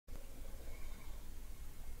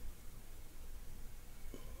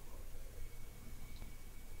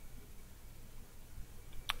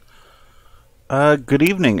Good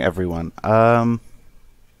evening, everyone. I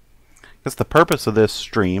guess the purpose of this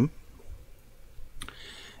stream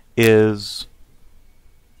is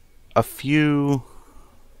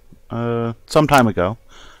some time ago,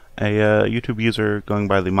 a YouTube user going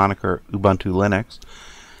by the moniker Ubuntu Linux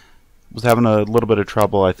was having a little bit of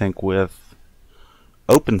trouble, I think, with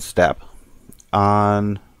OpenStep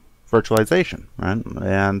on virtualization, right?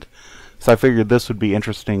 And so I figured this would be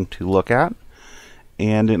interesting to look at.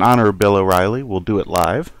 And in honor of Bill O'Reilly, we'll do it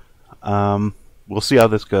live. We'll see how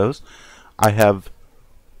this goes. I have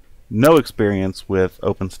no experience with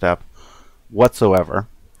OpenStep whatsoever,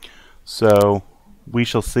 so we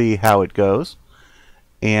shall see how it goes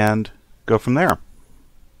and go from there.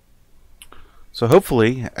 So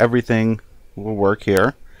hopefully everything will work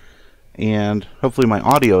here, and hopefully my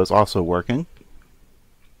audio is also working.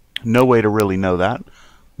 No way to really know that.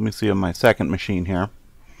 Let me see on my second machine here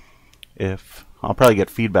if I'll probably get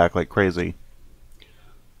feedback like crazy.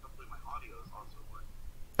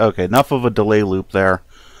 Okay, enough of a delay loop there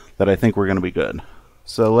that I think we're going to be good.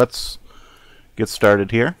 So let's get started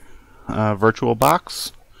here.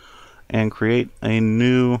 VirtualBox, and create a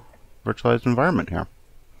new virtualized environment here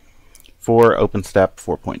for OpenStep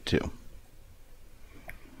 4.2.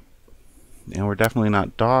 And we're definitely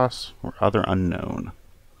not DOS or other unknown.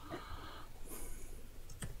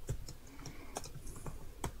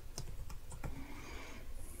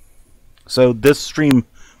 So this stream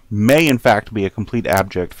may in fact be a complete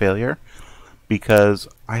abject failure because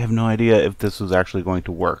I have no idea if this is actually going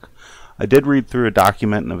to work. I did read through a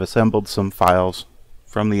document and have assembled some files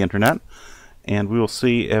from the internet, and we will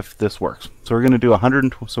see if this works. So we're going to do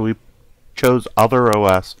 120. So we chose other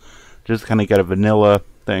OS just to kind of get a vanilla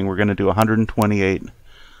thing. We're going to do 128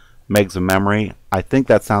 megs of memory. I think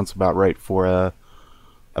that sounds about right for a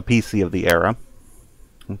PC of the era.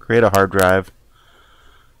 We'll create a hard drive,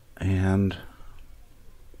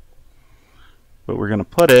 but we're going to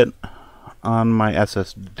put it on my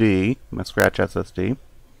SSD, my scratch SSD.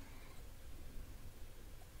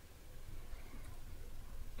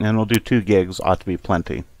 And we'll do 2 gigs, ought to be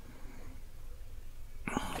plenty.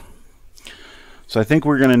 So I think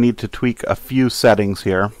we're going to need to tweak a few settings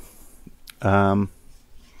here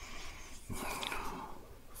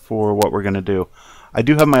for what we're going to do. I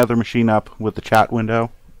do have my other machine up with the chat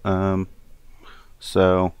window,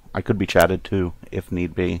 so I could be chatted to if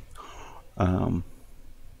need be. I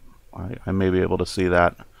may be able to see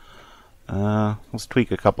that. Let's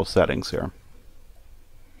tweak a couple settings here.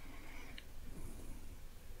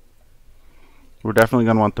 We're definitely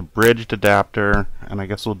going to want the bridged adapter, and I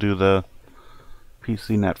guess we'll do the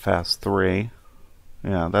PC NetFast 3.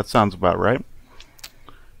 Yeah, that sounds about right.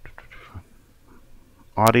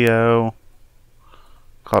 Audio,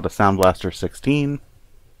 called a Sound Blaster 16.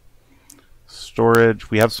 Storage,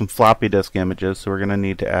 we have some floppy disk images, so we're going to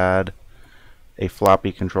need to add a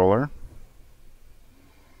floppy controller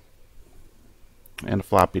and a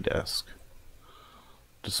floppy disk.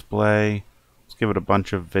 Display, let's give it a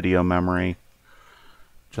bunch of video memory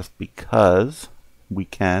just because we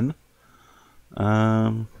can. What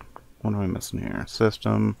am I missing here?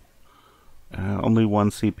 System, only one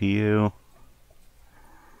CPU.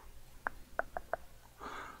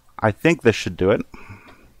 I think this should do it.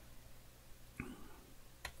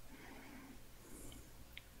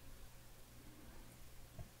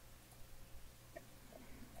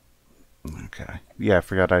 Okay. Yeah, I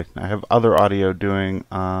forgot I have other audio doing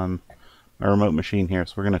on my remote machine here,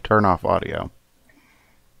 so we're going to turn off audio.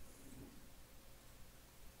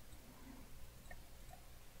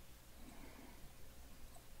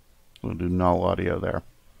 We'll do null audio there.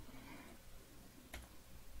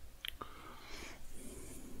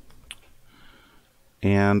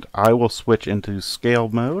 And I will switch into scale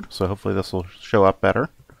mode, so hopefully this will show up better,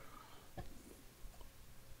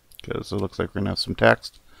 because it looks like we're going to have some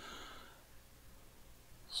text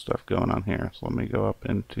stuff going on here. So let me go up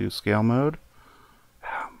into scale mode.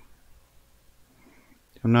 I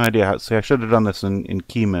have no idea how. See, I should have done this in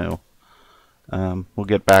QEMU. We'll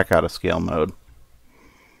get back out of scale mode,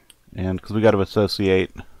 and because we got to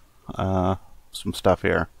associate some stuff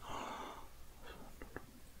here.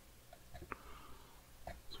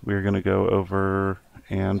 So we're going to go over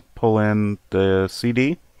and pull in the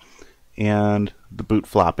CD and the boot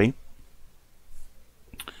floppy.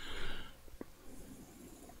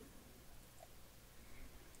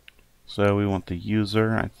 So we want the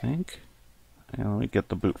user, I think. And let me get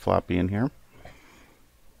the boot floppy in here.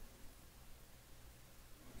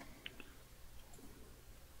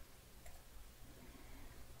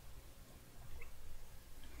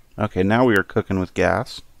 Okay, now we are cooking with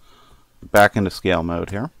gas. Back into scale mode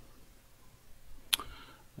here.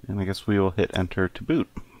 And I guess we will hit enter to boot.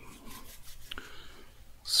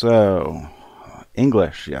 So,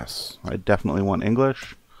 English, yes. I definitely want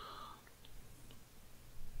English.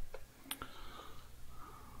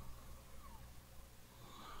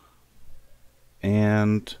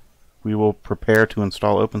 And we will prepare to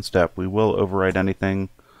install OpenStep. We will overwrite anything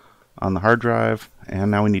on the hard drive.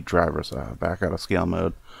 And now we need drivers. Back out of scale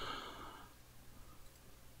mode.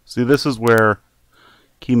 See, this is where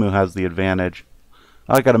Kimu has the advantage.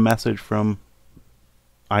 I got a message from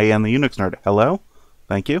IAN the Unix nerd. Hello?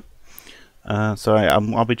 Thank you. So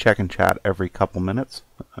I'll be checking chat every couple minutes.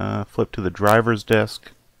 Flip to the driver's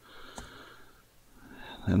disk.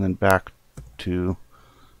 And then back to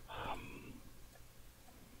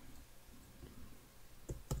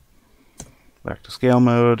scale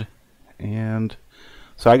mode. And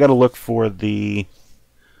so I got to look for the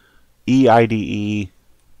EIDE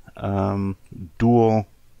dual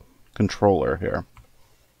controller here.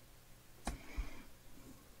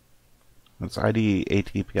 It's IDE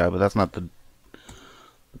ATPI, but that's not the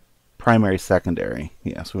primary secondary.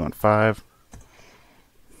 Yes, we want 5.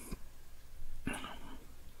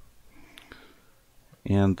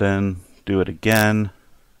 And then do it again.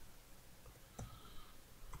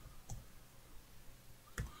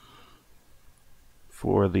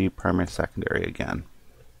 For the primary secondary again.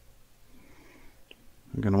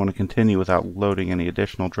 We're going to want to continue without loading any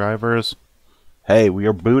additional drivers. Hey, we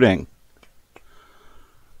are booting.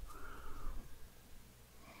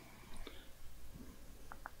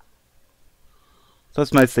 So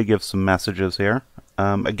it's nice they give some messages here.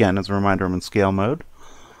 Again, as a reminder, I'm in scale mode.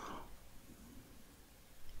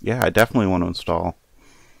 Yeah, I definitely want to install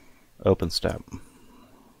OpenStep.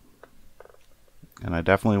 And I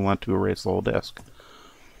definitely want to erase the whole disk.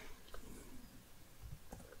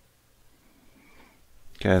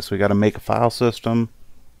 Okay, so we got to make a file system.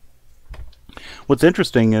 What's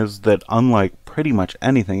interesting is that unlike pretty much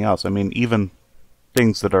anything else, I mean, even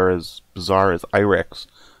things that are as bizarre as IRIX,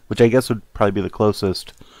 which I guess would probably be the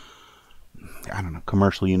closest, I don't know,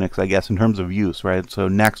 commercial Unix, I guess, in terms of use, right? So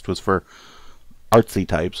Next was for artsy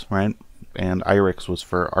types, right? And IRIX was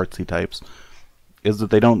for artsy types. Is that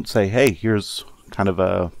they don't say, hey, here's kind of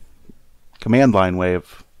a command line way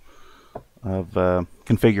of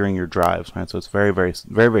configuring your drives, right? So it's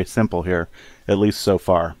very simple here, at least so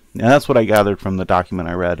far. And that's what I gathered from the document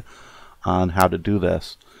I read on how to do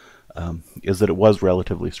this, is that it was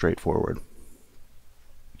relatively straightforward.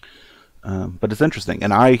 But it's interesting,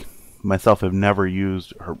 and I myself have never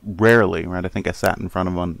used, or rarely, right? I think I sat in front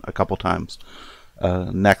of one a couple times,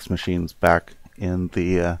 Next machines back in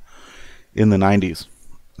the 90s.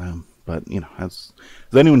 But you know, as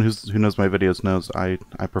anyone who knows my videos knows, I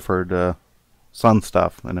preferred Sun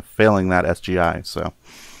stuff, and if failing that, SGI. So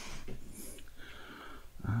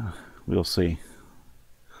we'll see.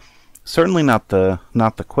 Certainly not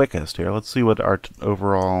the quickest here. Let's see what our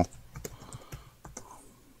overall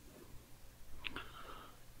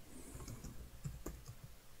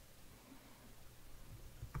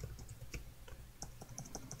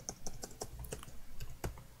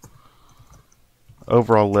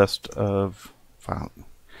list of files.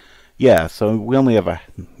 Yeah, so we only have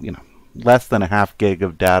less than a half gig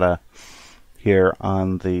of data here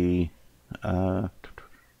on the on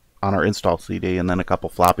our install CD, and then a couple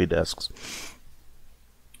floppy disks.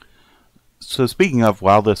 So speaking of,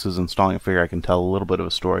 while this is installing, I figure I can tell a little bit of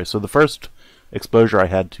a story. So the first exposure I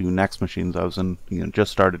had to Next machines, I was in,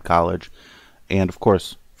 just started college, and of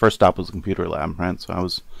course, first stop was the computer lab, right? So I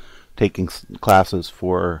was taking classes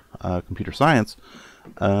for computer science,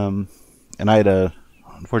 and I had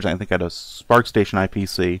unfortunately, I think I had a SparkStation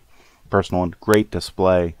IPC, personal one, great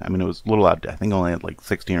display. I mean, it was a little out, I think only had like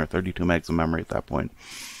 16 or 32 megs of memory at that point.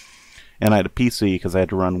 And I had a PC because I had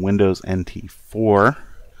to run Windows NT 4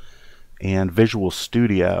 and Visual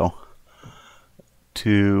Studio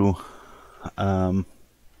to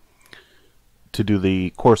do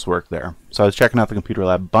the coursework there. So I was checking out the computer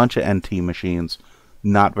lab, bunch of NT machines,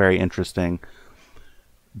 not very interesting.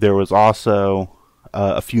 There was also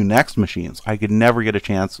a few Next machines. I could never get a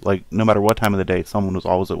chance, like no matter what time of the day, someone was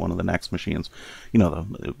always at one of the Next machines.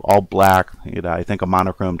 All black, I think a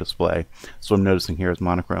monochrome display. So I'm noticing here is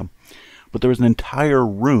monochrome. But there was an entire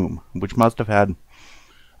room, which must have had,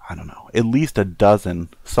 I don't know, at least a dozen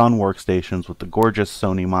Sun workstations with the gorgeous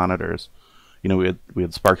Sony monitors. We had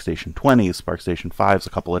SparkStation 20s, SparkStation 5s, a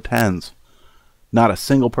couple of 10s. Not a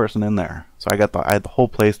single person in there. So I had the whole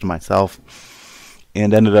place to myself,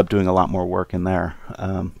 and ended up doing a lot more work in there.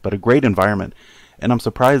 But a great environment. And I'm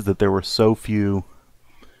surprised that there were so few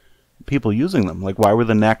people using them. Like, why were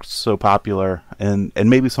the Next so popular? And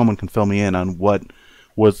maybe someone can fill me in on what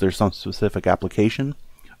was there some specific application.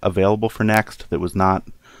 available for Next that was not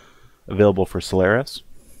available for Solaris.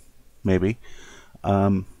 Maybe.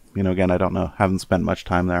 Again, I don't know. Haven't spent much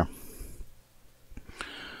time there.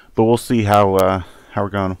 But we'll see how we're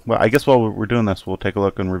going. Well, I guess while we're doing this, we'll take a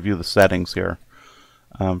look and review the settings here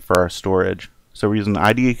for our storage. So we're using an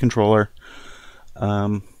IDE controller,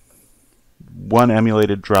 one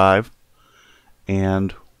emulated drive,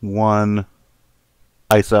 and one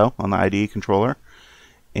ISO on the IDE controller,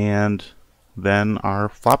 and then our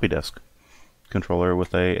floppy disk controller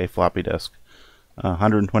with a floppy disk.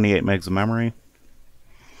 128 megs of memory.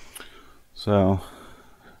 So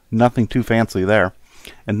nothing too fancy there.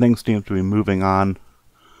 And things seem to be moving on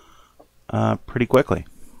pretty quickly.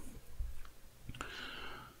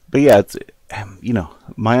 But yeah, it's,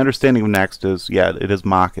 my understanding of Next is, yeah, it is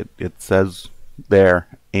mock. It says there,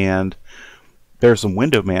 and there are some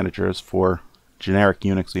window managers for generic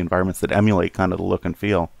Unix environments that emulate kind of the look and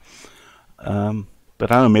feel. But I don't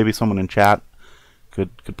know, maybe someone in chat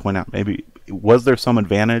could point out, maybe, was there some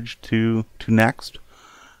advantage to Next?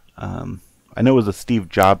 I know it was a Steve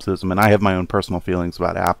Jobsism, and I have my own personal feelings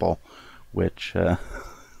about Apple, which I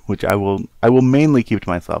will mainly keep to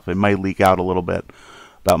myself. It might leak out a little bit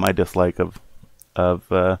about my dislike of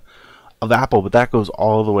Apple, but that goes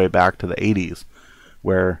all the way back to the 80s,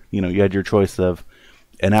 where you had your choice of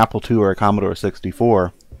an Apple II or a Commodore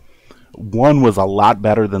 64. One was a lot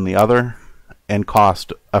better than the other and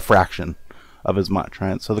cost a fraction of as much,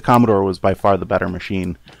 right? So the Commodore was by far the better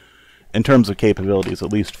machine in terms of capabilities,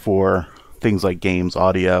 at least for things like games,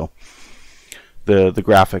 audio. The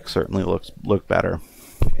graphics certainly look better,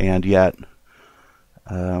 and yet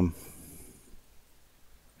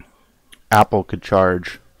Apple could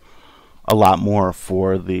charge a lot more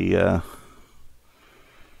for the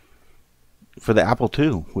Apple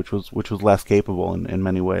II, which was less capable in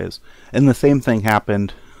many ways. And the same thing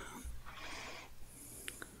happened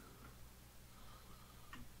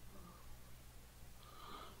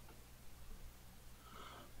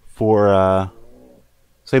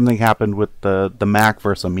same thing happened with the Mac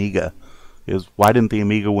versus Amiga. Why didn't the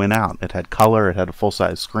Amiga win out? It had color, it had a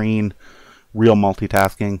full-size screen, real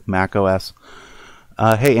multitasking, Mac OS.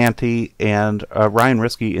 Hey Auntie, and Ryan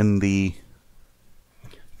Risky in the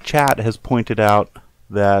chat has pointed out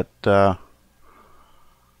that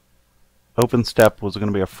OpenStep was going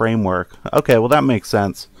to be a framework. Okay, well that makes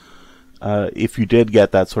sense if you did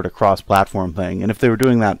get that sort of cross-platform thing. And if they were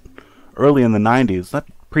doing that early in the 90s, that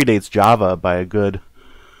predates Java by a good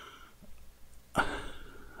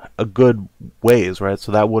ways, right?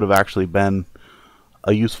 So that would have actually been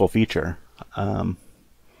a useful feature, because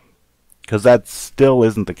that still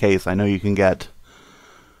isn't the case. I know you can get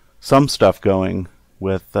some stuff going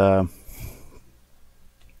with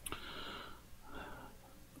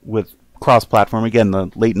cross-platform. Again, the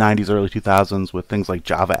late 90s, early 2000s with things like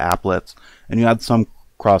Java applets, and you had some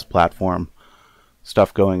cross-platform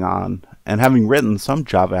stuff going on. And having written some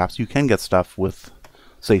Java apps, you can get stuff with,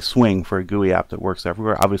 say, Swing for a GUI app that works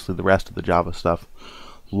everywhere. Obviously, the rest of the Java stuff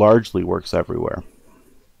largely works everywhere.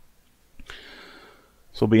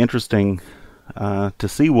 So it'll be interesting to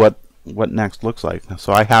see what Next looks like.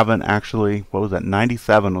 So I haven't actually, what was that,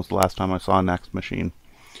 97 was the last time I saw a Next machine.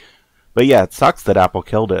 But yeah, it sucks that Apple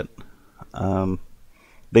killed it.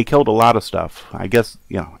 They killed a lot of stuff. I guess,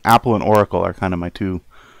 Apple and Oracle are kind of my two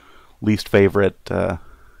least favorite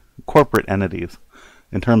corporate entities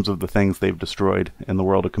in terms of the things they've destroyed in the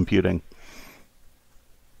world of computing.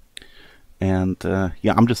 And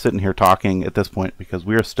yeah, I'm just sitting here talking at this point because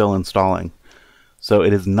we are still installing. So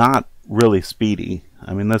it is not really speedy.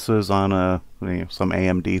 I mean, this is on some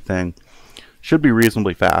AMD thing. Should be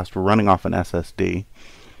reasonably fast. We're running off an SSD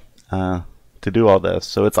to do all this,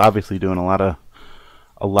 so it's obviously doing a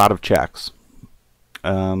lot of checks.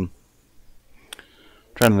 Trying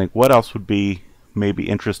to think what else would be maybe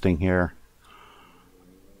interesting here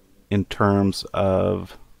in terms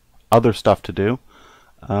of other stuff to do.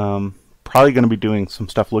 Probably going to be doing some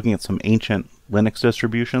stuff looking at some ancient Linux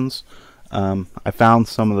distributions. I found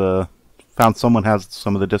someone has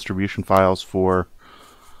some of the distribution files for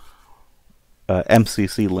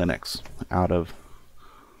MCC Linux out of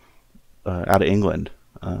England,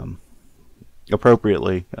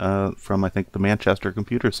 appropriately from I think the Manchester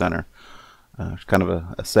Computer Center. It's kind of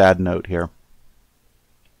a sad note here.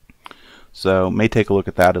 So may take a look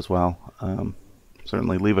at that as well.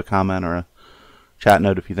 Certainly leave a comment or a chat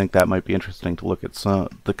note if you think that might be interesting to look at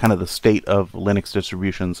the state of Linux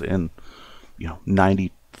distributions in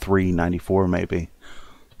 93, 94 maybe.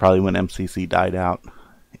 It's probably when MCC died out.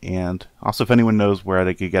 And also if anyone knows where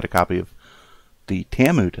they could get a copy of the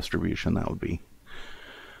Tamu distribution, that would be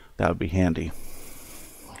handy.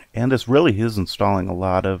 And this really is installing a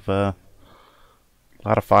lot of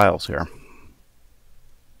files here.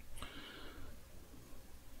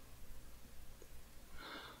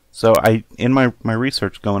 So in my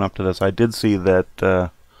research going up to this, I did see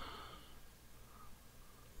that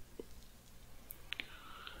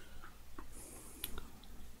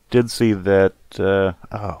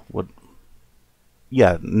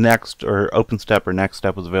Next or OpenStep or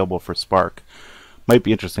NextStep was available for Spark. Might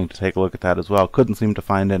be interesting to take a look at that as well. Couldn't seem to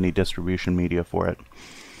find any distribution media for it.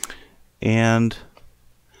 And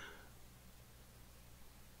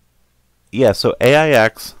yeah, so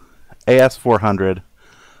AIX, AS400,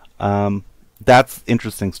 that's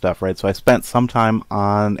interesting stuff, right? So I spent some time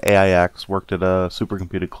on AIX, worked at a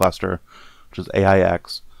supercomputed cluster, which is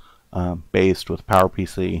AIX, based with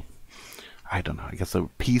PowerPC. I don't know, I guess a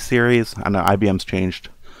P series. I know IBM's changed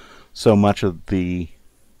so much of their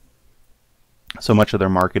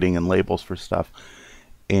marketing and labels for stuff.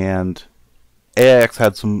 And AIX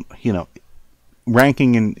had some,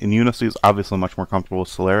 ranking in Unity is obviously much more comfortable with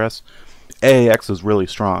Solaris. AIX is really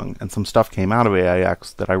strong, and some stuff came out of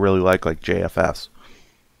AIX that I really like JFS.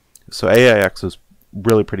 So AIX is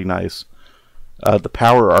really pretty nice. The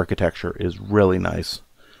power architecture is really nice.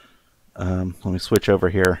 Let me switch over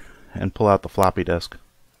here and pull out the floppy disk.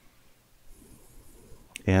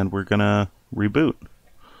 And we're going to reboot.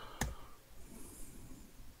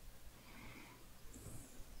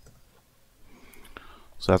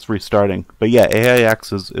 So that's restarting. But yeah,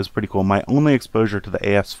 AIX is pretty cool. My only exposure to the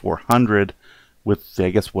AS400 with,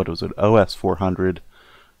 I guess, what was it, OS400,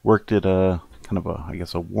 worked at a kind of a, I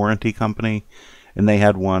guess, a warranty company. And they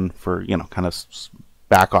had one for, kind of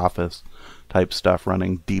back office type stuff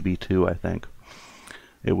running DB2, I think.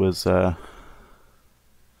 It was, yeah,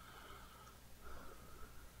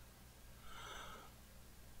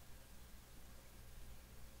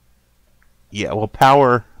 well, the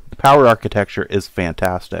power architecture is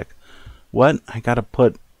fantastic. What? I gotta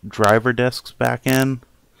put driver disks back in?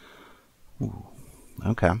 Ooh,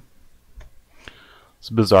 okay.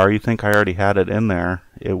 It's bizarre. You think I already had it in there.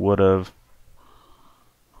 It would have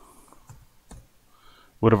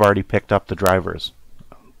already picked up the drivers.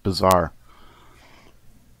 Bizarre.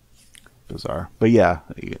 But yeah,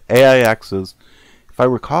 AIX is, if I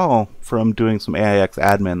recall from doing some AIX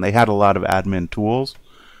admin, they had a lot of admin tools,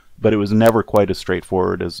 but it was never quite as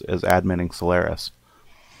straightforward as adminning Solaris.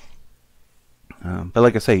 But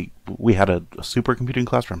like I say, we had a supercomputing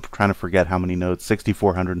cluster. I'm trying to forget how many nodes,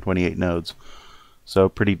 6,428 nodes. So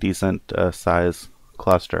pretty decent size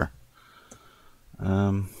cluster.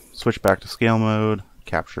 Switch back to scale mode,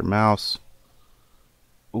 capture mouse.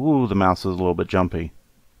 Ooh, the mouse is a little bit jumpy.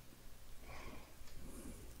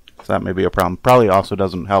 So that may be a problem. Probably also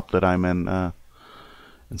doesn't help that I'm in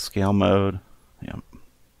scale mode. Yeah.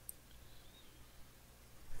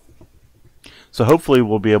 So hopefully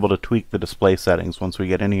we'll be able to tweak the display settings once we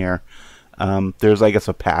get in here. There's, I guess,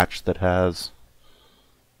 a patch that has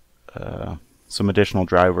some additional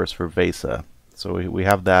drivers for VESA. So we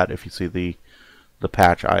have that if you see the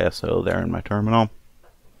patch ISO there in my terminal.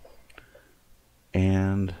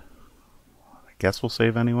 And I guess we'll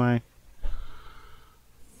save anyway.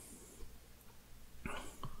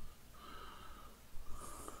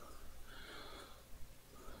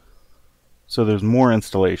 So there's more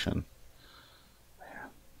installation.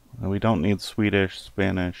 We don't need Swedish,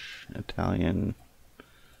 Spanish, Italian,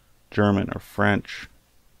 German, or French.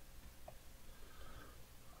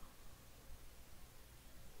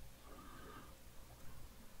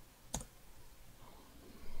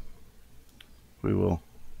 We will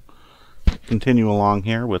continue along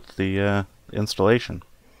here with the installation.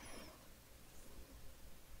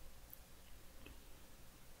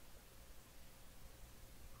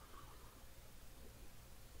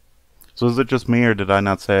 So is it just me, or did I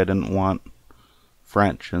not say I didn't want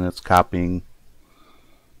French and it's copying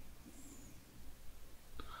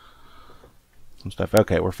some stuff?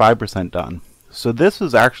 Okay, we're 5% done. So this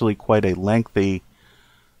is actually quite a lengthy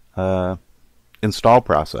install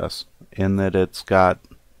process in that it's got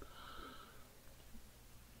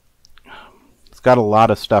a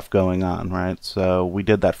lot of stuff going on, right? So we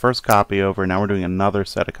did that first copy over, now we're doing another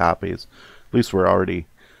set of copies. At least we're already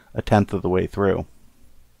a tenth of the way through.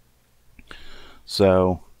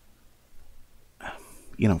 So,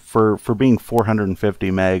 for being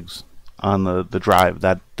 450 megs on the drive,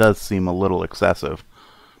 that does seem a little excessive.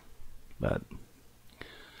 But,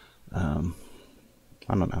 I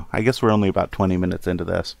don't know. I guess we're only about 20 minutes into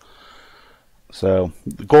this. So,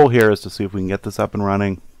 the goal here is to see if we can get this up and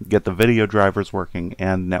running, get the video drivers working,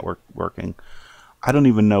 and network working. I don't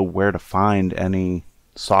even know where to find any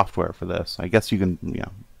software for this. I guess you can,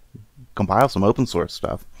 compile some open source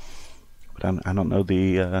stuff, but I don't know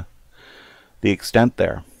the extent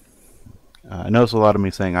there. I notice a lot of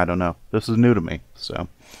me saying I don't know. This is new to me, so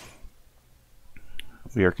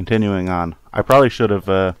we are continuing on. I probably should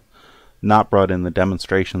have not brought in the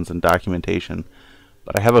demonstrations and documentation,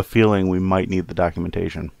 but I have a feeling we might need the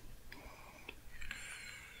documentation.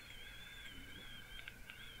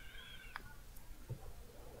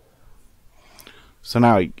 So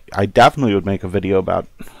now I definitely would make a video about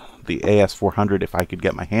the AS400 if I could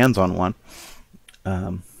get my hands on one.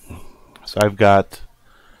 So I've got,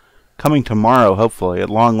 coming tomorrow, hopefully, at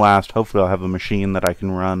long last, hopefully I'll have a machine that I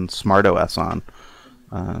can run SmartOS on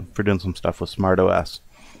for doing some stuff with SmartOS.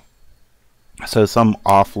 So some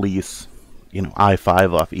off-lease,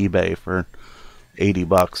 i5 off eBay for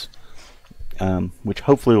 $80, which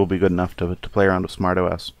hopefully will be good enough to play around with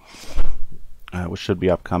SmartOS, which should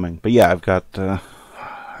be upcoming. But yeah, I've got,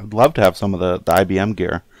 I'd love to have some of the IBM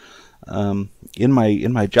gear. In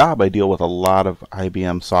my job, I deal with a lot of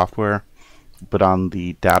IBM software, but on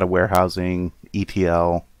the data warehousing,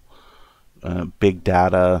 ETL, big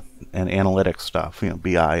data, and analytics stuff,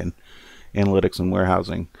 BI and analytics and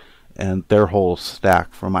warehousing, and their whole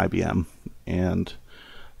stack from IBM. And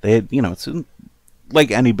they had, it's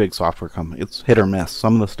like any big software company, it's hit or miss.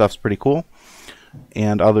 Some of the stuff's pretty cool,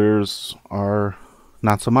 and others are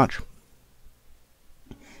not so much.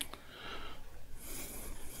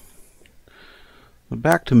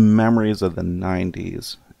 Back to memories of the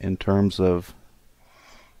 90s in terms of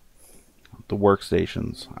the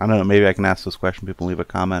workstations. I don't know, maybe I can ask this question, people leave a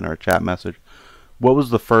comment or a chat message. What was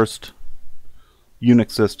the first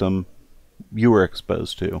Unix system you were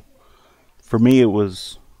exposed to? For me, it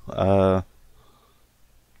was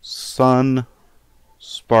Sun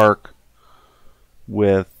Spark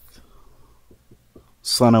with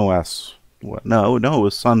SunOS. No, it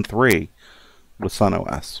was Sun 3 with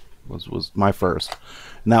SunOS. Was my first,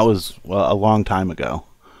 and that was a long time ago.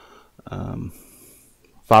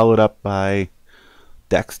 Followed up by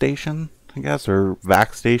DeckStation, I guess, or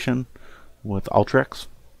VacStation with Ultrix.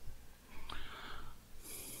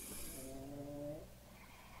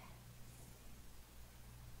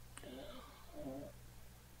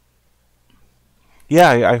 Yeah,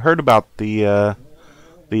 I heard about the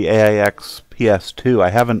AIX PS2. I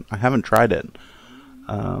haven't tried it,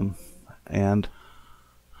 and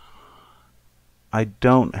I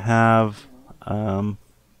don't have an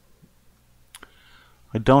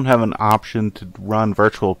option to run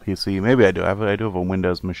virtual PC. Maybe I do. I do have a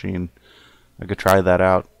Windows machine. I could try that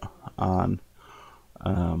out on.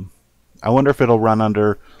 I wonder if it'll run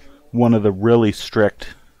under one of the really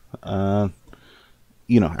strict, actual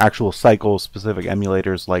cycle-specific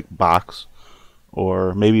emulators like Box,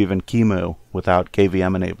 or maybe even QEMU without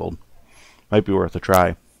KVM enabled. Might be worth a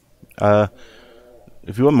try.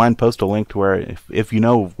 If you wouldn't mind, post a link to where, if you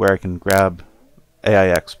know where I can grab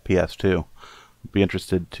AIX PS2. I'd be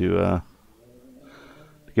interested to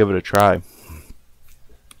give it a try.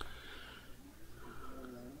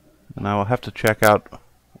 And I will have to check out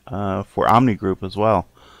for Omni Group as well.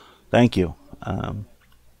 Thank you.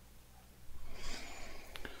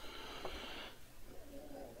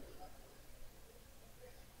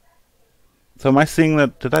 So am I seeing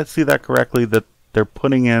that? Did I see that correctly? That they're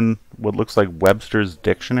putting in what looks like Webster's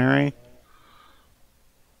Dictionary?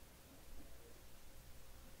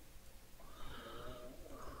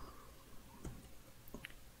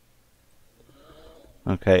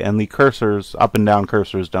 Okay, and the cursors, up and down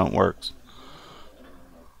cursors, don't work.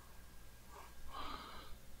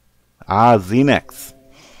 Ah, Xenix.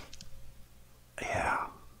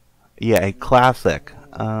 Yeah, a classic.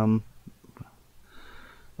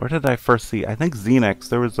 Where did I first see? I think Xenix.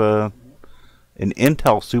 There was an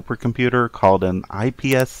Intel supercomputer called an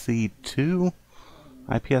IPSC-2?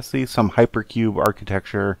 IPSC? Some hypercube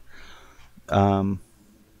architecture. I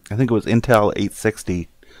think it was Intel 860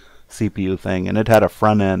 CPU thing, and it had a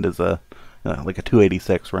front end as a like a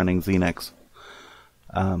 286 running Xenix.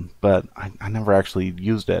 But I never actually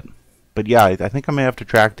used it. But yeah, I think I may have to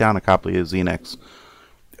track down a copy of Xenix.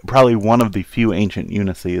 Probably one of the few ancient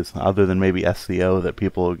Unices, other than maybe SCO, that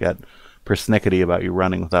people will get persnickety about you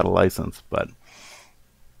running without a license. But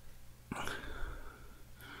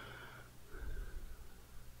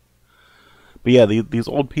yeah, these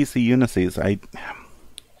old PC Unices,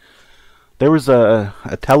 there was a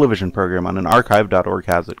television program on an archive.org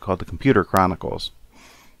has it called the Computer Chronicles,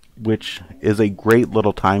 which is a great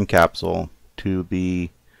little time capsule to the,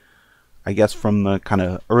 I guess, from the kind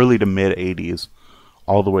of early to mid 80s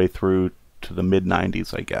all the way through to the mid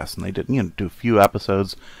 90s, I guess. And they did, do a few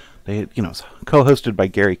episodes. They, was co-hosted by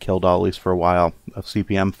Gary Kildall, at least for a while, of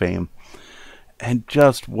CPM fame. And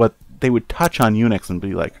just what they would touch on Unix and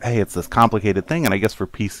be like, hey, it's this complicated thing, and I guess for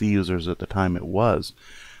PC users at the time it was.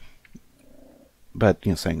 But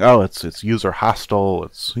saying, oh, it's user hostile,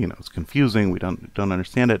 it's it's confusing, we don't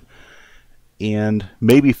understand it, and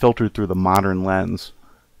maybe filtered through the modern lens,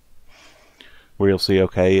 where you'll see,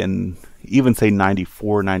 okay, and even say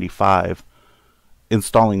 94, 95,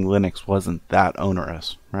 installing Linux wasn't that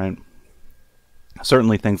onerous, right?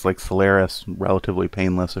 Certainly things like Solaris, relatively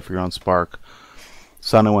painless if you're on Spark.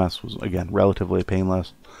 SunOS was, again, relatively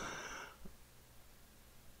painless.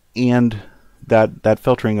 And that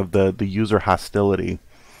filtering of the user hostility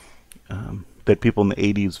that people in the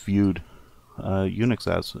 80s viewed Unix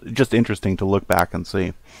as. Just interesting to look back and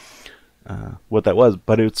see what that was.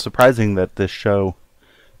 But it's surprising that this show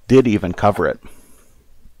did even cover it.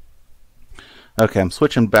 Okay, I'm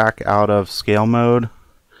switching back out of scale mode.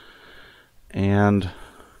 And I'm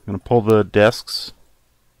going to pull the disks.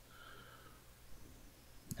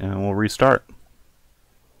 And we'll restart.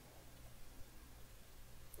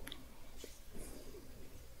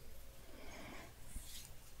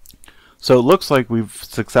 So it looks like we've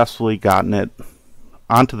successfully gotten it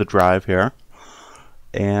onto the drive here.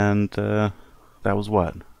 And that was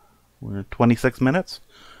what? We're 26 minutes?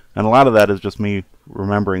 And a lot of that is just me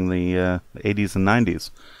remembering the 80s and 90s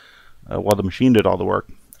while the machine did all the work.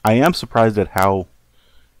 I am surprised at how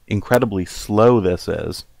incredibly slow this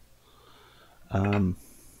is.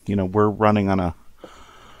 We're running on a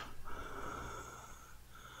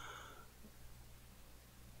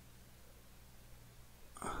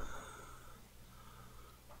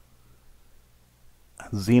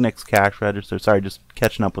Xenix cache register. Sorry, just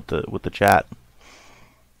catching up with the chat.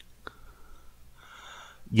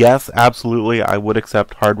 Yes, absolutely, I would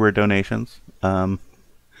accept hardware donations.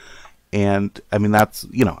 And I mean, that's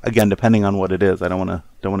again, depending on what it is. I don't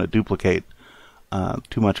want to duplicate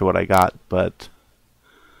too much of what I got, but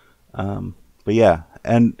yeah.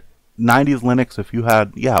 And 90s Linux, if you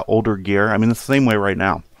had older gear, I mean, it's the same way right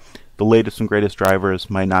now. The latest and greatest drivers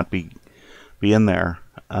might not be in there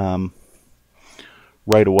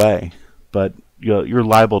right away, but you're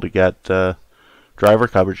liable to get driver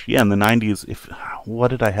coverage. Yeah, in the 90s, what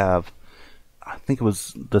did I have? I think it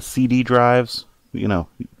was the CD drives.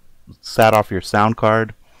 Sat off your sound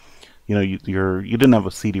card. You didn't have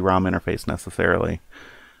a CD-ROM interface necessarily.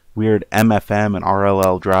 Weird MFM and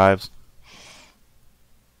RLL drives.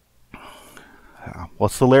 Well,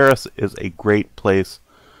 Solaris is a great place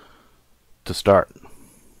to start.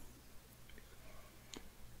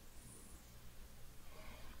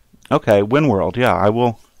 Okay, WinWorld. Yeah, I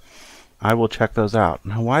will check those out.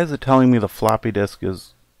 Now, why is it telling me the floppy disk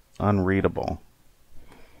is unreadable?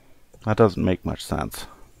 That doesn't make much sense.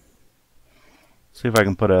 See if I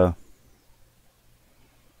can put can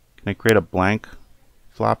I create a blank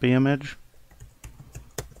floppy image?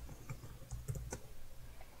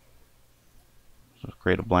 Just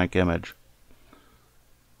create a blank image.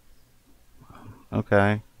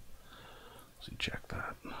 Okay. Let's check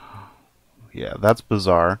that. Yeah, that's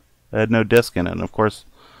bizarre. It had no disk in it, and of course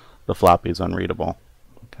the floppy is unreadable.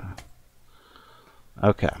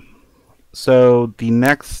 Okay. So the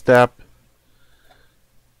next step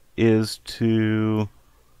is to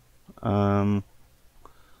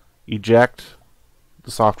eject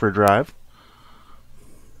the software drive.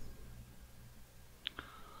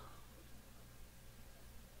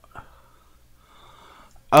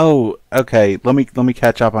 Oh, okay. Let me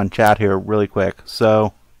catch up on chat here really quick.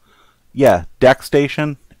 So, yeah,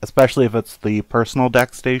 DeckStation, especially if it's the personal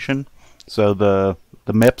DeckStation. So the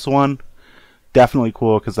MIPS one, definitely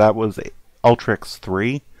cool because that was Ultrix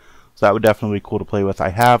 3. So that would definitely be cool to play with.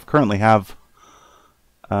 I currently have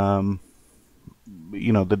the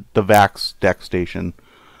VAX DeckStation.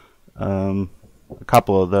 A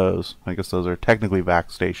couple of those. I guess those are technically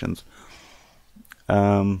VAX stations.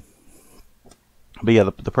 But yeah,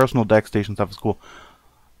 the personal DeckStation stuff is cool.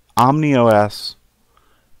 OmniOS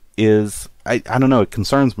is, I don't know, it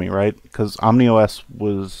concerns me, right? Because OmniOS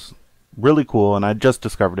was really cool, and I just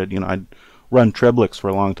discovered it. I'd run Triblix for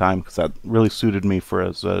a long time because that really suited me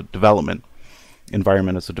as a development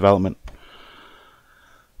environment, as a development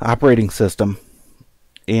operating system.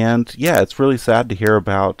 And yeah, it's really sad to hear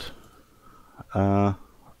about OmniOS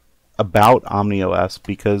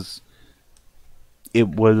because it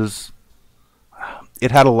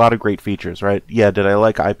had a lot of great features, right? Yeah, did I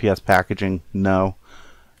like IPS packaging? No.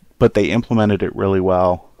 But they implemented it really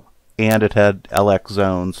well. And it had LX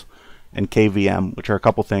zones and KVM, which are a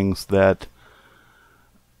couple things that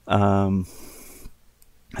Triblix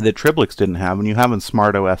didn't have. And you have in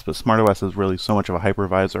SmartOS, but SmartOS is really so much of a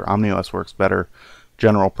hypervisor. OmniOS works better,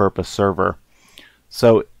 general purpose server.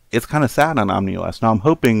 So it's kind of sad on OmniOS. Now I'm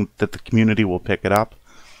hoping that the community will pick it up,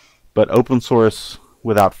 but open source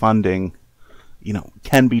without funding, you know,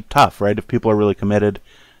 can be tough, right? If people are really committed,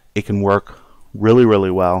 it can work really,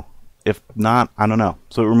 really well. If not, I don't know.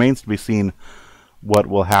 So it remains to be seen what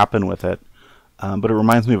will happen with it. But it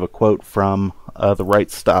reminds me of a quote from The Right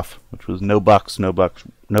Stuff, which was "No bucks, no bucks,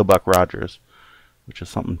 no Buck Rogers," which is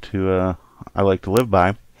something to I like to live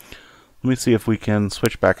by. Let me see if we can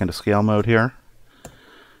switch back into scale mode here,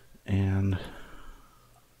 and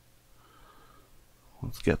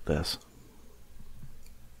let's get this.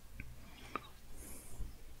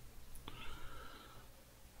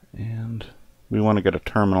 And we want to get a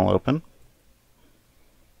terminal open.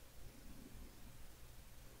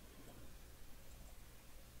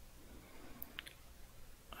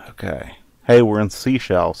 Okay. Hey, we're in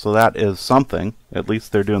Seashell, so that is something. At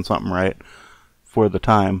least they're doing something right for the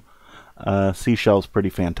time. Seashell's pretty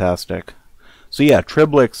fantastic. So yeah,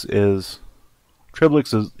 Triblix is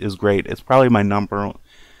great. It's probably my number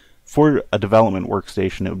for a development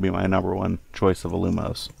workstation. It would be my number one choice of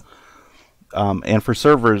Illumos. And for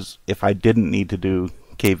servers, if I didn't need to do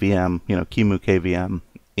KVM, you know, QEMU KVM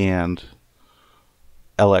and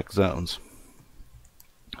LX zones.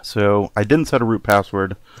 So I didn't set a root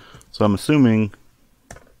password, so I'm assuming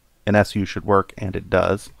an SU should work, and it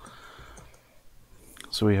does.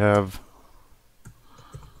 So we have,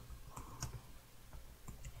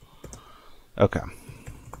 okay.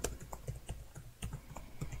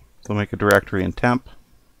 So make a directory in temp.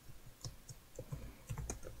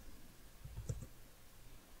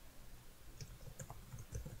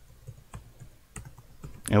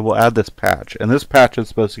 And we'll add this patch. And this patch is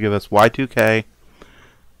supposed to give us Y2K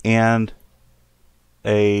and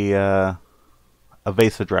a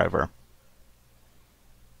VESA driver.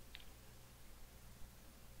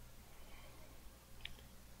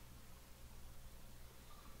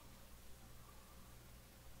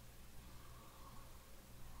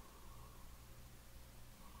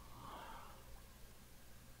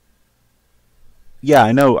 Yeah,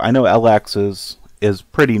 I know LX is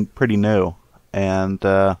pretty new, and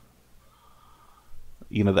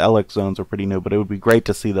you know, the LX zones are pretty new, but it would be great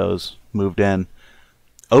to see those moved in.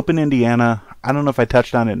 Open Indiana, I don't know if I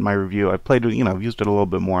touched on it in my review. I played, you know, I've used it a little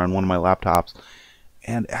bit more on one of my laptops,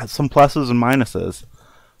 and it has some pluses and minuses.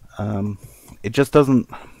 It just doesn't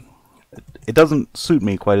suit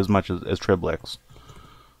me quite as much as Triblix.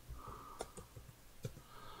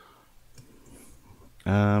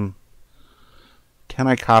 Can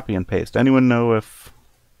I copy and paste? Anyone know if,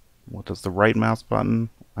 what does the right mouse button?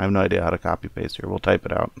 I have no idea how to copy paste here. We'll type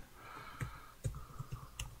it out.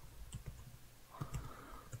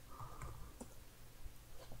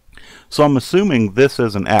 So I'm assuming this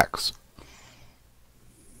is an X.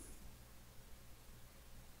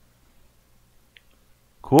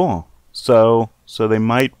 Cool. So they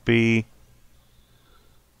might be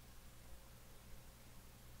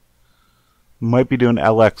doing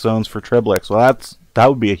LX zones for Triblix. Well, that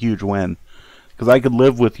would be a huge win, because I could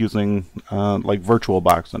live with using like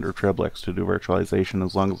VirtualBox under Triblix to do virtualization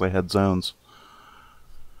as long as I had zones.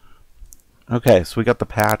 Okay, so we got the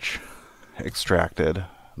patch extracted.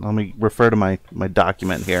 Let me refer to my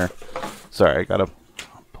document here. Sorry, I gotta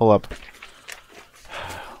pull up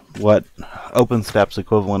what OpenStep's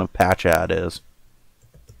equivalent of patch add is.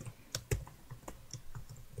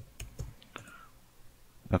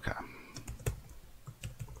 Okay.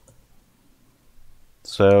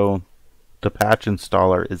 So the patch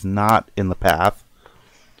installer is not in the path.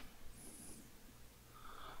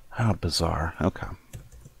 How bizarre. Okay.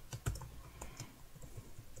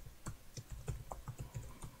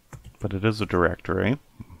 But it is a directory.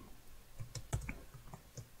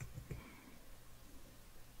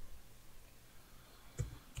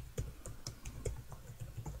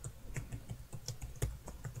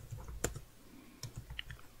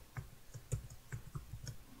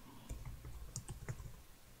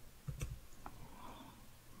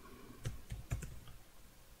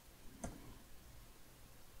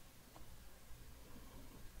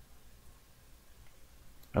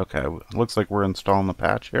 Okay, looks like we're installing the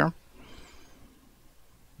patch here.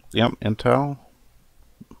 Yep, Intel.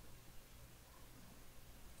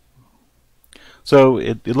 So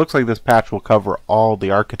it looks like this patch will cover all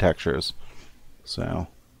the architectures. So,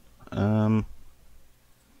 well,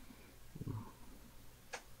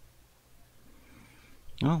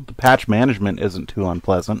 the patch management isn't too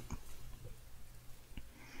unpleasant.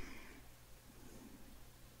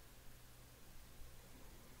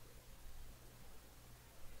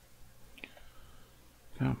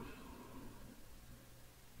 Okay.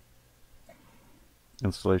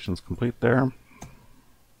 Installation's complete there.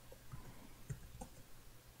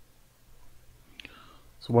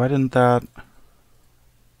 So why didn't that...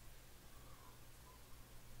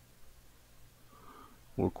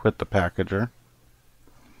 We'll quit the packager.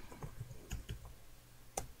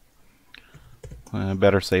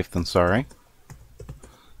 Better safe than sorry.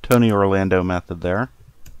 Tony Orlando method there.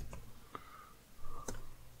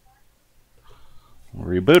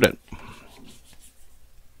 We'll reboot it.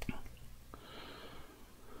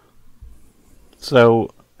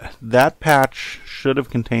 So that patch should have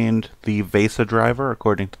contained the VESA driver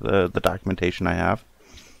according to the documentation I have.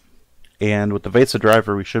 And with the VESA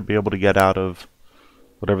driver we should be able to get out of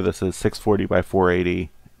whatever this is, 640 by 480,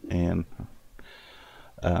 and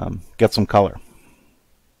get some color.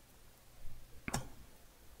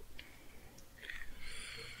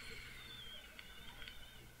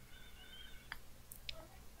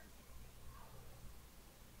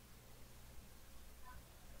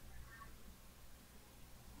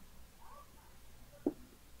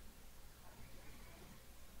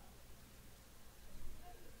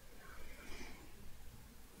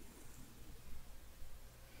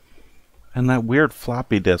 And that weird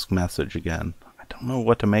floppy disk message again. I don't know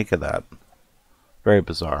what to make of that. Very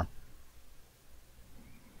bizarre.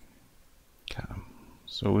 Okay.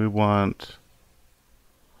 So we want...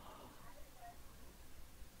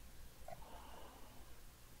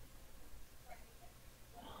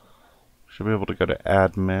 Should be able to go to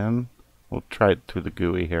admin. We'll try it through the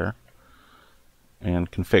GUI here. And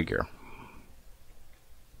configure.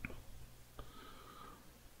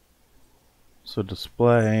 So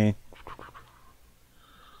display...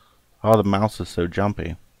 Oh, the mouse is so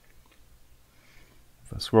jumpy.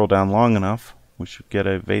 If I scroll down long enough, we should get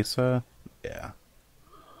a VESA. Yeah.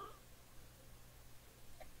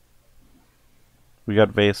 We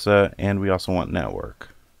got VESA, and we also want network.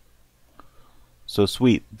 So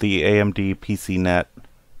sweet, the AMD PCNet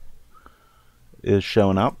is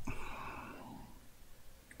showing up.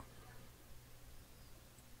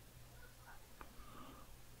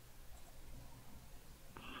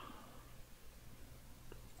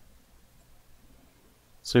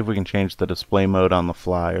 See if we can change the display mode on the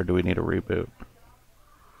fly, or do we need a reboot?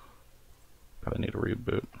 Probably need a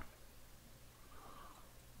reboot.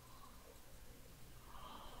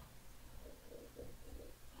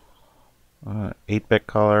 Uh, 8-bit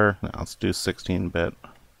color. No, let's do 16-bit.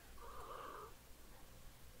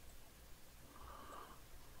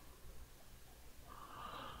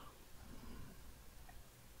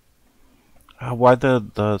 Why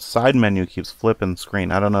the side menu keeps flipping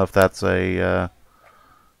screen? I don't know if that's a...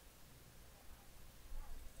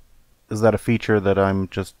 Is that a feature that I'm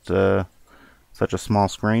just such a small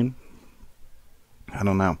screen? I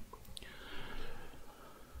don't know.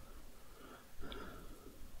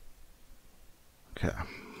 Okay.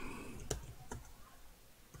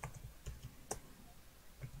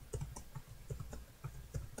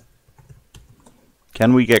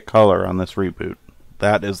 Can we get color on this reboot?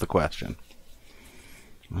 That is the question.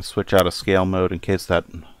 I'll switch out of scale mode in case that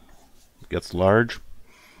gets large,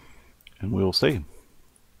 and we will see.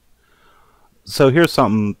 So here's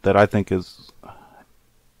something that I think is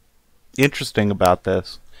interesting about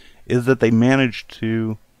this, is that they managed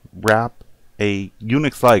to wrap a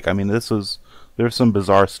Unix-like, I mean there's some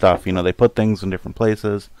bizarre stuff, you know, they put things in different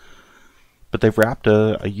places, but they've wrapped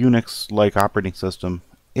a Unix-like operating system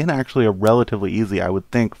in actually a relatively easy, I would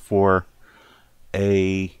think, for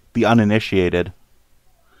the uninitiated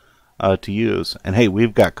to use. And hey,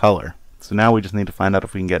 we've got color, so now we just need to find out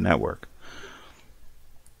if we can get network.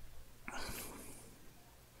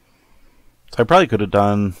 So I probably could have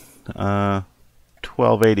done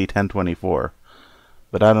 1280 1024,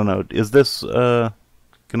 but I don't know. Is this going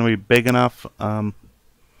to be big enough? Let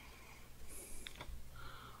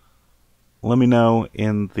me know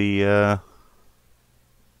in the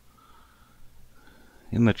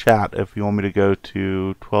chat if you want me to go to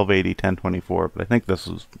 1280 1024. But I think this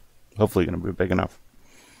is hopefully going to be big enough.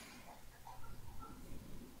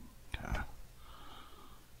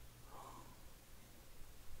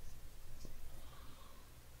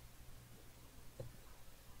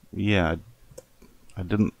 Yeah, I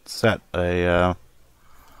didn't set a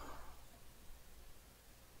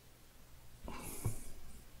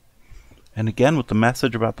and again with the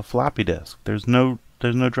message about the floppy disk, there's no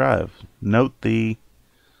drive. Note the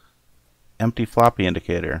empty floppy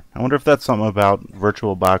indicator. I wonder if that's something about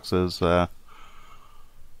VirtualBox's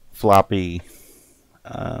floppy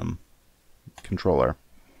controller.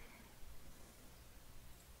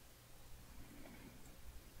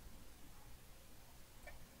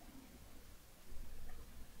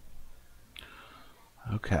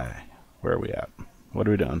 Okay, where are we at? What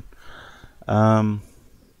are we doing? We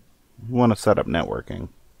want to set up networking.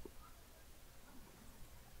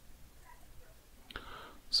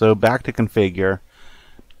 So back to configure.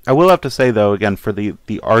 I will have to say though, again, for the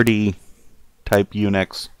RD type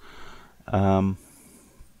Unix,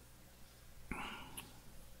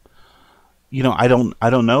 you know, I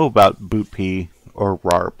don't know about bootp or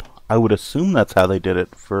RARP. I would assume that's how they did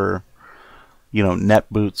it for, you know, net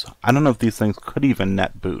boots. I don't know if these things could even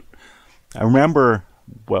net boot. I remember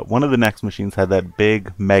one of the next machines had that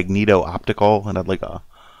big magneto optical and had like a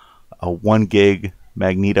 1 gig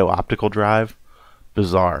magneto optical drive.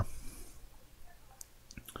 Bizarre.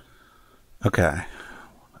 Okay,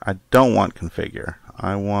 I don't want configure.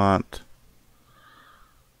 I want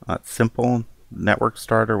simple network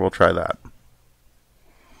starter. We'll try that.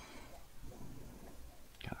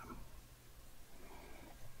 Okay.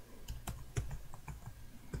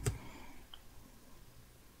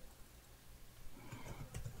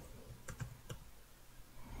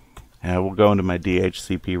 And we'll go into my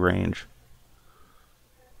DHCP range.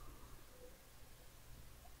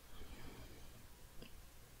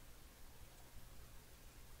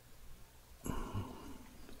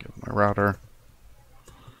 My router.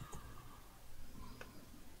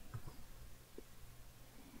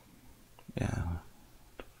 Yeah.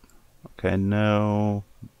 Okay, no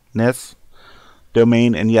NIS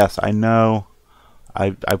domain, and yes, I know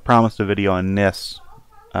I promised a video on NIS,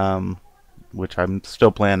 which I'm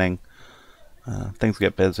still planning. Things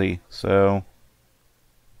get busy, so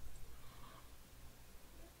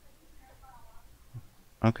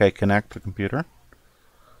okay, connect the computer.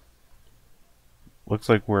 Looks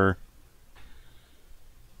like are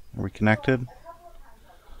we connected?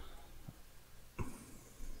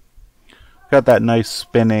 Got that nice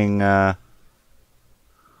spinning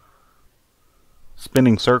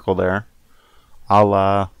circle there, a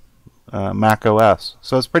la Mac OS.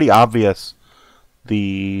 So it's pretty obvious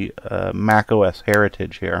the Mac OS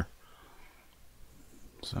heritage here.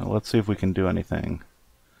 So let's see if we can do anything.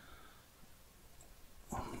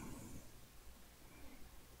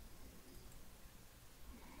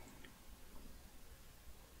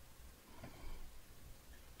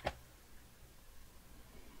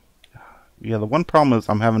 Yeah, the one problem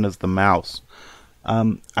I'm having is the mouse.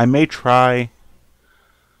 I may try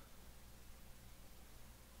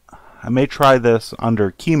this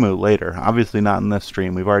under Kimu later. Obviously not in this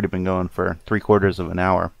stream. We've already been going for 3/4 of an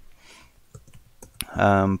hour.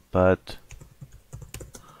 But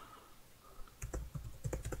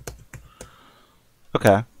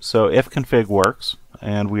okay, so if config works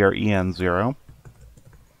and we are EN0.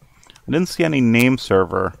 I didn't see any name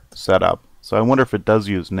server set up, so I wonder if it does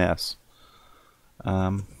use NIS.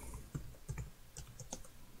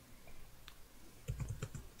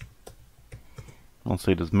 Let's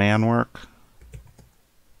see, does man work?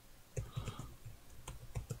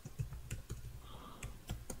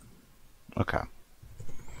 Okay.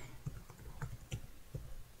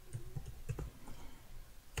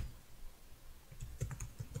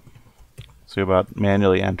 See about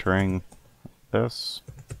manually entering this.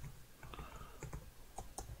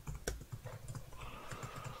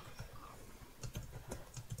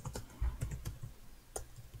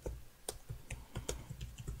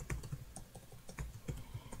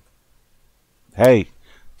 Hey,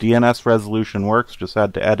 DNS resolution works. Just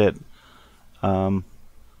had to edit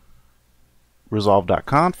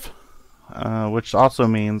resolve.conf, which also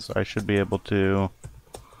means I should be able to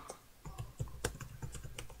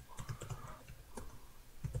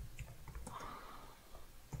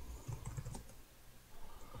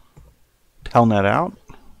telnet out.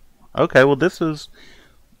 Okay, well this looks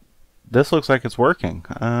like it's working.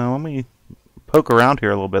 Let me poke around here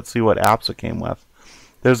a little bit, see what apps it came with.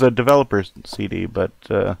 There's a developer CD, but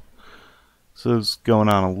this is going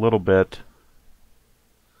on a little bit.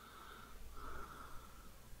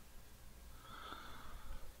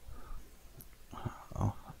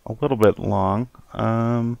 A little bit long.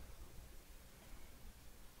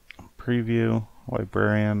 Preview,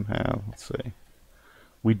 librarian, let's see.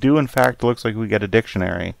 We do, in fact, looks like we get a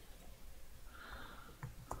dictionary.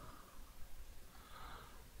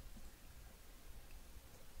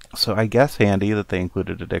 So I guess handy that they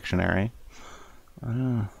included a dictionary.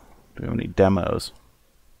 Do we have any demos?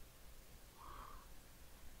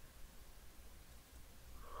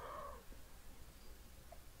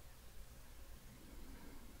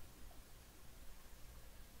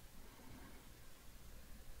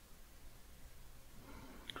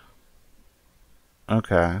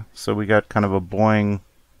 Okay, so we got kind of a boing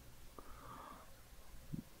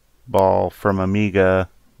ball from Amiga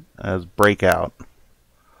as breakout.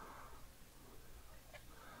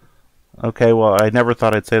 Okay, well, I never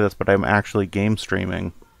thought I'd say this, but I'm actually game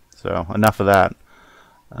streaming. So, enough of that.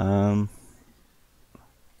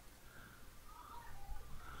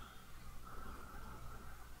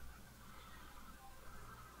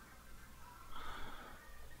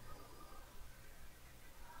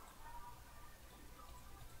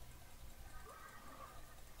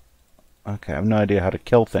 Okay, I have no idea how to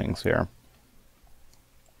kill things here.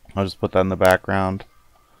 I'll just put that in the background.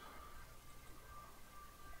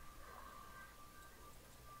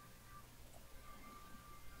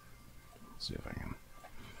 Let's see if I can.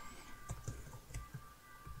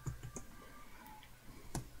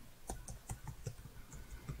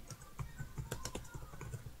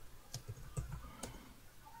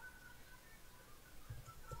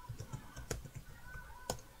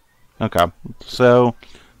 Okay, so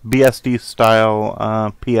BSD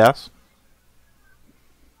style PS.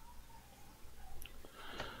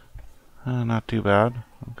 Not too bad.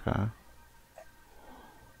 Okay.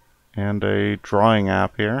 And a drawing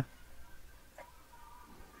app here.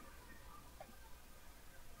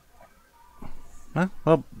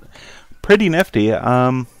 Well, pretty nifty.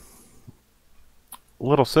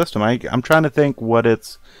 Little system. I'm trying to think what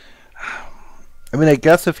it's. I mean, I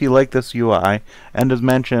guess if you like this UI, and as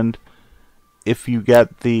mentioned, if you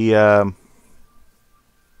get the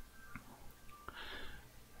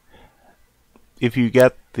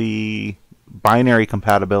binary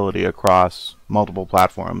compatibility across multiple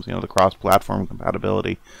platforms, you know, the cross-platform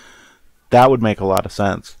compatibility, that would make a lot of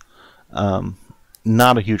sense.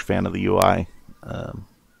 Not a huge fan of the UI,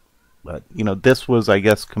 but you know, this was, I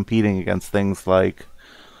guess, competing against things like,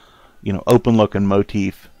 you know, OpenLook and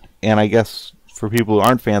Motif, and I guess for people who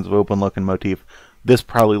aren't fans of OpenLook and Motif, this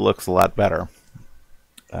probably looks a lot better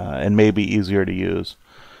and maybe easier to use.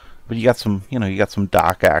 But you got some, you know, you got some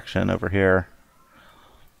dock action over here.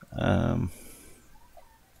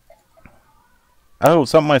 Oh,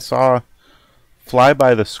 something I saw fly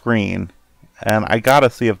by the screen, and I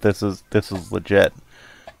gotta see if this is legit,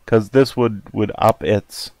 because this would up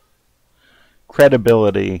its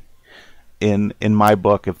credibility in my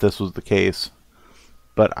book if this was the case.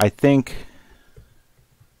 But I think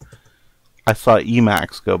I saw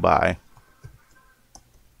Emacs go by.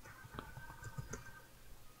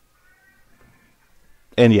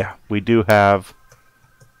 And yeah, we do have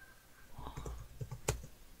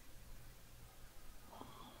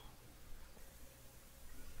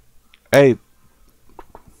a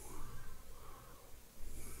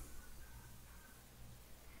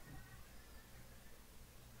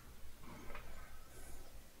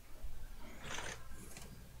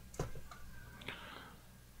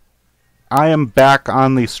I am back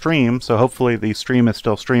on the stream, so hopefully the stream is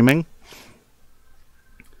still streaming.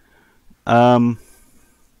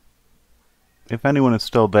 If anyone is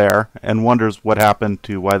still there and wonders what happened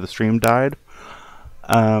to why the stream died,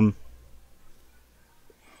 I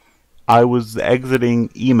was exiting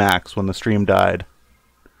Emacs when the stream died.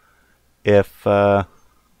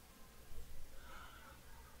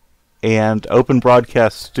 And Open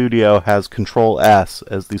Broadcast Studio has Control S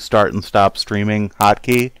as the start and stop streaming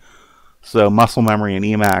hotkey. So muscle memory in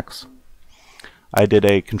Emacs, I did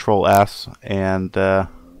a Control S and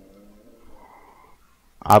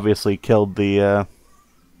obviously killed the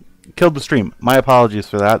stream. My apologies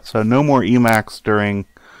for that. So no more Emacs during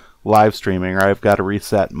live streaming, or I've got to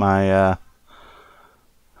reset my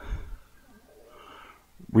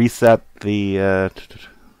reset the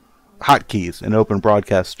hotkeys in Open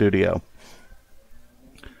Broadcast Studio.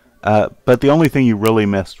 But the only thing you really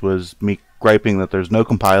missed was me griping that there's no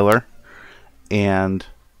compiler and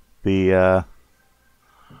the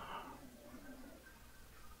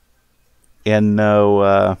and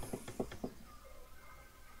no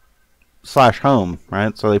 /home,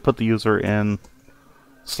 right? So they put the user in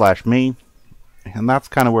 /me, and that's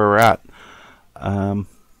kind of where we're at.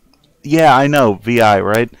 Yeah, I know, VI,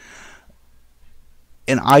 right?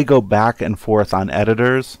 And I go back and forth on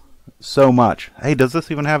editors so much. Hey, does this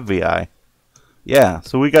even have VI? Yeah,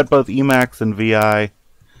 so we got both Emacs and VI.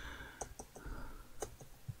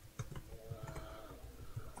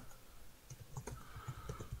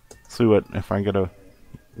 See what, if I get a,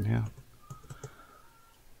 yeah.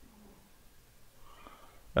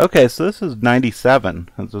 Okay, so this is 97.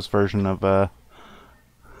 That's this version of,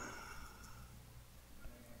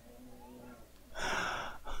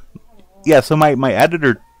 yeah, so my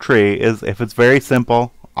editor tree is, if it's very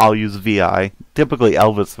simple, I'll use VI. Typically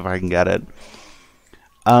Elvis if I can get it.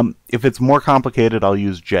 If it's more complicated, I'll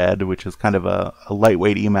use Jed, which is kind of a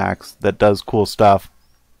lightweight Emacs that does cool stuff.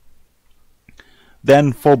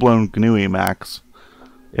 Then full-blown GNU Emacs,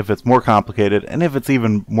 if it's more complicated. And if it's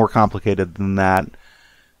even more complicated than that,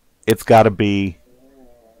 it's got to be,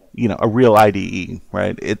 you know, a real IDE,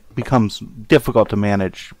 right? It becomes difficult to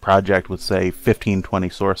manage a project with, say, 15, 20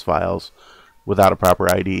 source files without a proper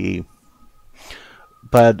IDE.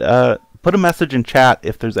 But put a message in chat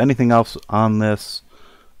if there's anything else on this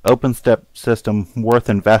OpenStep system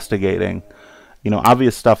worth investigating. You know,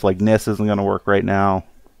 obvious stuff like NIS isn't going to work right now.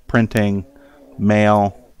 printing,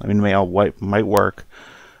 mail. I mean, mail might work.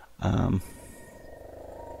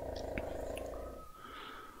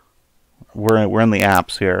 We're in the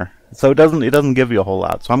apps here, so it doesn't give you a whole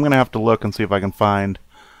lot. So I'm gonna have to look and see if I can find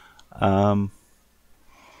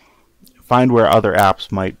where other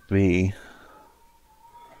apps might be.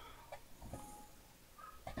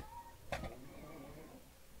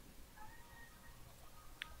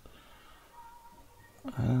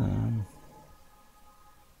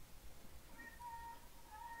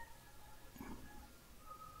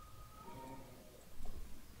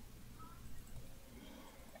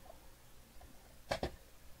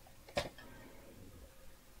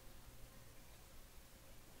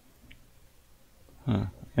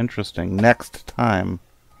 Interesting. Next time,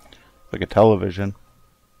 like a television.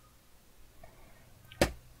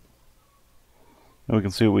 And we can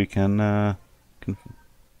see what we can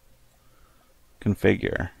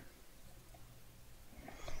configure.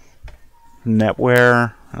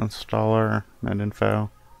 Netware, installer, netinfo,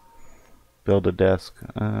 build a disk.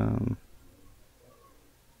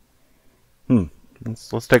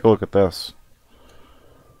 Let's take a look at this.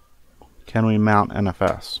 Can we mount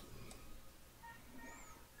NFS?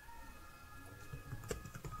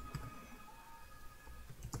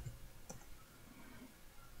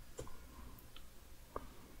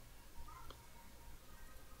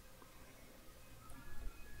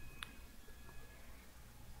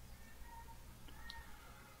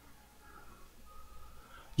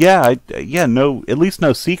 Yeah, no, at least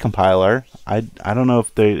no C compiler. I don't know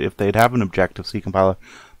if they'd have an objective C compiler.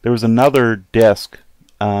 There was another disk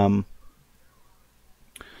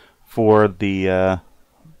for the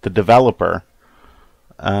developer,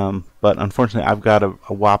 but unfortunately I've got a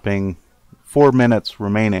whopping 4 minutes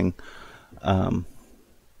remaining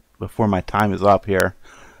before my time is up here.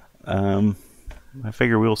 I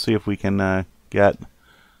figure we'll see if we can get.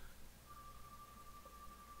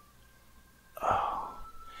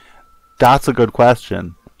 That's a good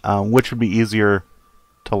question. Which would be easier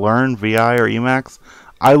to learn, VI or Emacs?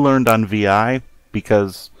 I learned on VI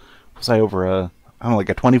because was I over I don't know, like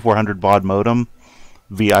a 2400 baud modem?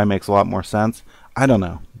 VI makes a lot more sense. I don't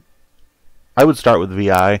know. I would start with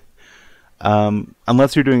VI.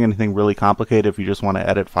 Unless you're doing anything really complicated, if you just want to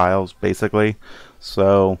edit files, basically.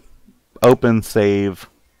 So, open, save,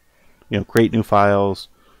 create new files,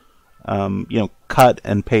 cut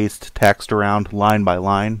and paste text around line by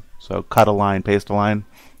line. So cut a line, paste a line,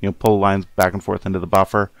 pull lines back and forth into the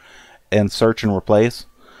buffer, and search and replace.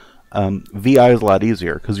 VI is a lot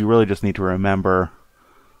easier because you really just need to remember,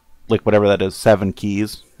 like whatever that is, 7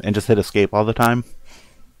 keys, and just hit escape all the time.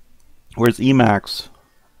 Whereas Emacs,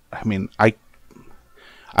 I mean, I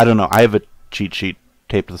don't know. I have a cheat sheet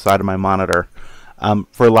taped to the side of my monitor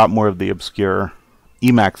for a lot more of the obscure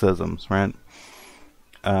Emacsisms, right?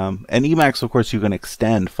 And Emacs, of course, you can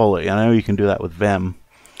extend fully. I know you can do that with Vim.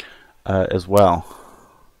 As well.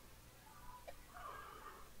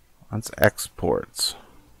 That's exports.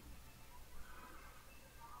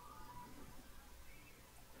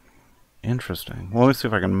 Interesting. Well, let me see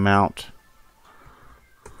if I can mount.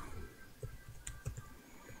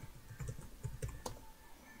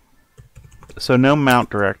 So no mount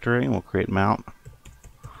directory. We'll create mount.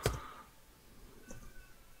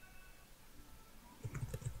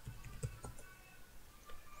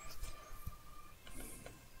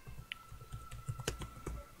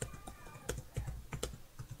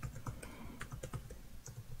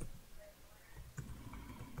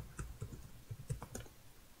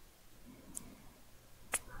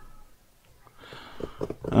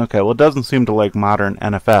 Okay, well, it doesn't seem to like modern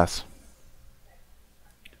NFS.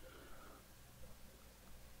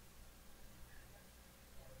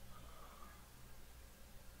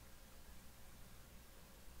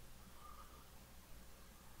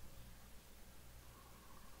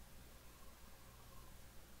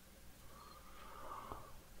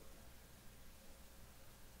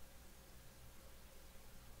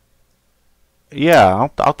 Yeah,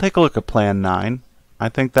 I'll take a look at Plan 9. I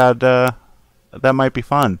think that that might be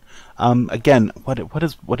fun. Again, what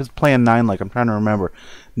is Plan 9 like? I'm trying to remember.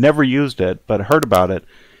 Never used it, but heard about it.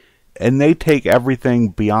 And they take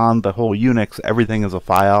everything beyond the whole Unix, everything is a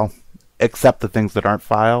file, except the things that aren't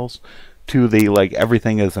files, to the like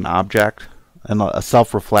everything is an object, and a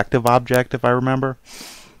self-reflective object, if I remember.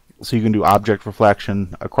 So you can do object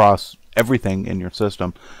reflection across everything in your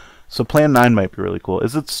system. So Plan 9 might be really cool.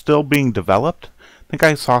 Is it still being developed? I think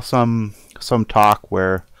I saw some talk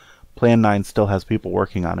where Plan 9 still has people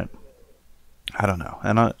working on it. I don't know.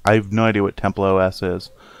 And I have no idea what Temple OS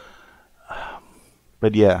is.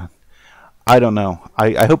 But yeah, I don't know.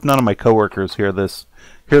 I hope none of my coworkers hear this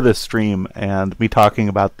hear this stream and me talking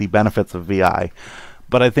about the benefits of VI.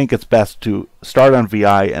 But I think it's best to start on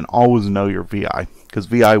VI and always know your VI, because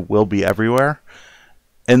VI will be everywhere.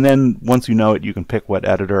 And then once you know it, you can pick what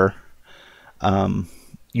editor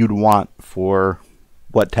you'd want for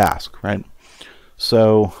what task, right?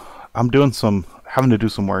 So I'm having to do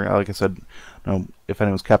some work. Like I said, I don't know if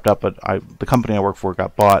anyone's kept up, but the company I work for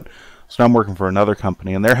got bought, so now I'm working for another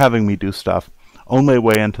company, and they're having me do stuff. Only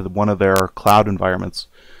way into one of their cloud environments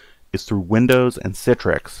is through Windows and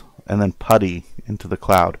Citrix, and then PuTTY into the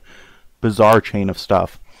cloud. Bizarre chain of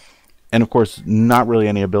stuff. And of course, not really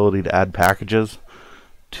any ability to add packages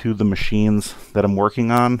to the machines that I'm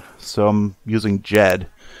working on, so I'm using Jed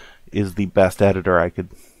is the best editor I could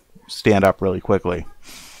stand up really quickly.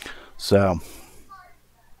 So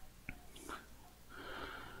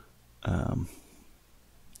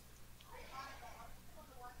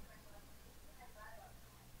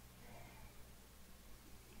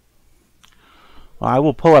I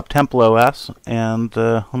will pull up Temple OS, and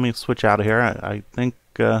let me switch out of here. I think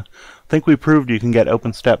we proved you can get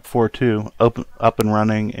OpenStep 4.2 up and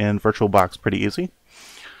running in VirtualBox pretty easy.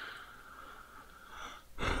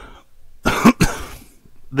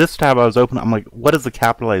 This tab I was open, I'm like, what is the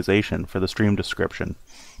capitalization for the stream description?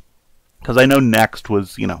 Because I know next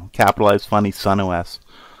was, capitalized funny Sun OS.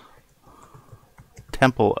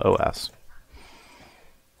 Temple OS.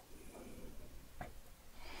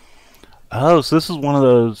 Oh, so this is one of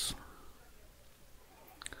those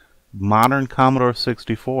modern Commodore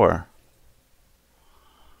 64.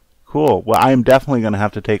 Cool. Well, I am definitely going to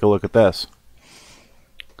have to take a look at this.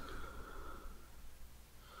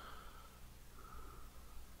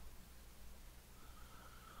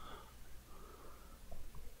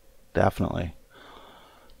 Definitely.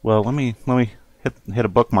 Well, let me hit a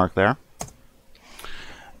bookmark there.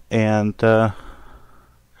 And well,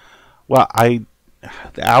 the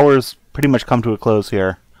hour's pretty much come to a close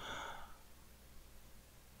here.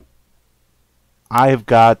 I've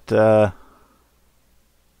got to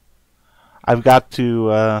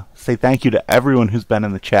say thank you to everyone who's been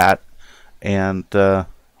in the chat and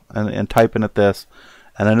typing at this.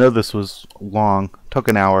 And I know this was long, took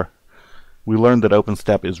an hour. We learned that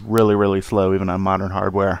OpenStep is really, really slow, even on modern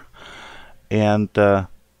hardware. And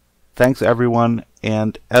thanks, everyone.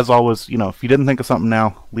 And as always, if you didn't think of something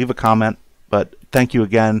now, leave a comment. But thank you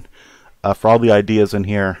again for all the ideas in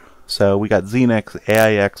here. So we got Xenix,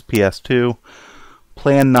 AIX, PS2,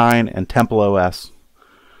 Plan 9, and Temple OS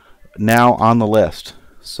now on the list.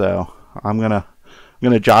 So I'm gonna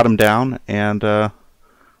jot them down, and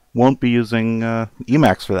won't be using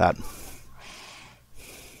Emacs for that.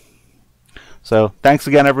 So thanks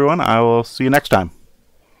again, everyone. I will see you next time.